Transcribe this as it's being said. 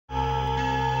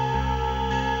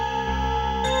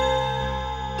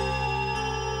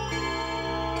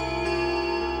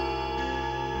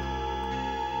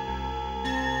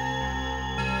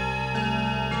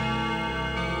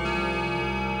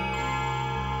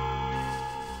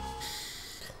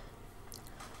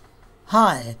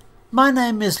Hi, my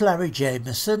name is Larry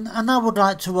Jamieson and I would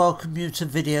like to welcome you to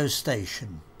Video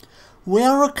Station. We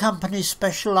are a company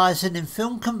specialising in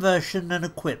film conversion and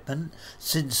equipment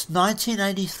since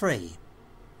 1983.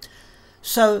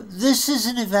 So this is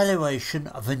an evaluation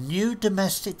of a new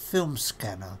domestic film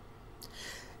scanner.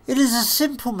 It is a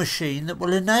simple machine that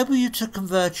will enable you to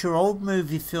convert your old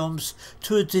movie films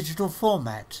to a digital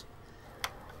format.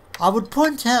 I would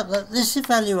point out that this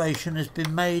evaluation has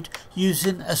been made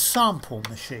using a sample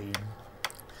machine.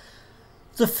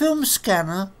 The film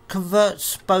scanner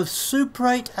converts both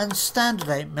Super-8 and standard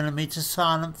 8mm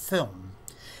silent film.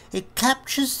 It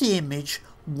captures the image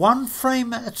one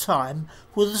frame at a time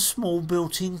with a small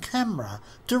built-in camera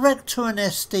direct to an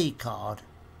SD card.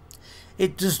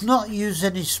 It does not use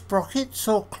any sprockets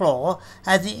or claw,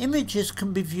 and the images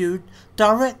can be viewed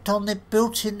direct on the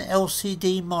built-in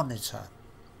LCD monitor.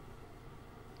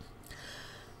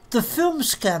 The film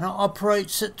scanner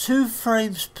operates at 2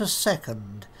 frames per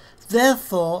second.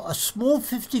 Therefore, a small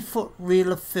 50-foot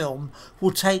reel of film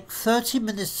will take 30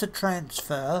 minutes to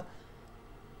transfer,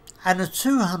 and a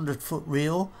 200-foot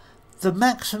reel, the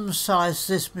maximum size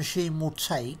this machine will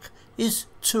take, is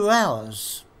 2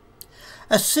 hours.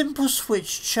 A simple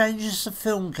switch changes the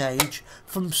film gauge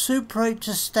from Super-8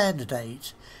 to standard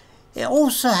 8. It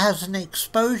also has an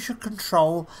exposure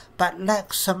control but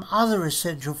lacks some other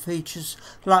essential features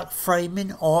like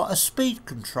framing or a speed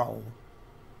control.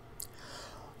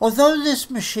 Although this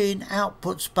machine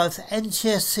outputs both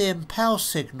NTSC and PAL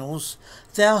signals,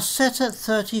 they are set at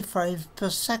 30 frames per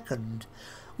second,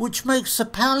 which makes the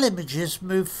PAL images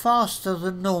move faster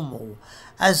than normal,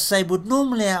 as they would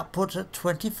normally output at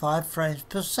 25 frames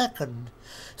per second.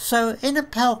 So in a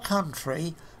PAL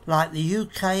country, like the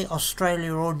UK,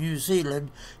 Australia or New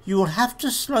Zealand, you will have to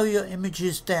slow your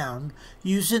images down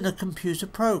using a computer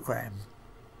program.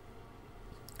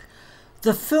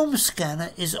 The film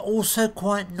scanner is also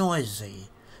quite noisy,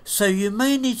 so you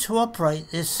may need to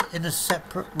operate this in a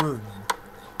separate room.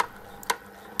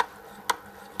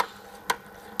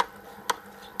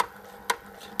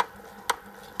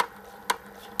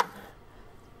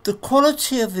 The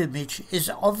quality of image is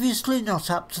obviously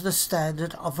not up to the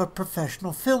standard of a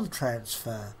professional film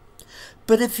transfer,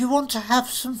 but if you want to have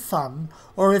some fun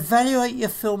or evaluate your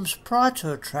films prior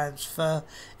to a transfer,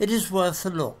 it is worth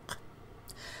a look.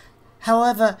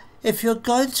 However, if you're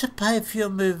going to pay for your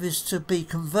movies to be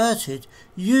converted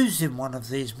using one of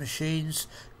these machines,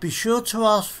 be sure to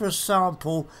ask for a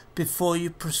sample before you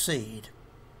proceed.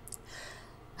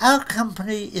 Our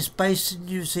company is based in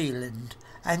New Zealand,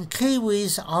 and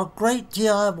Kiwis are great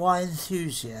DIY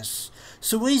enthusiasts,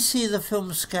 so we see the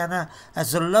film scanner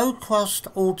as a low-cost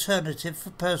alternative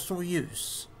for personal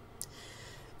use.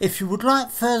 If you would like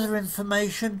further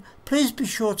information, please be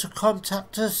sure to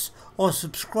contact us or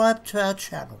subscribe to our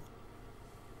channel.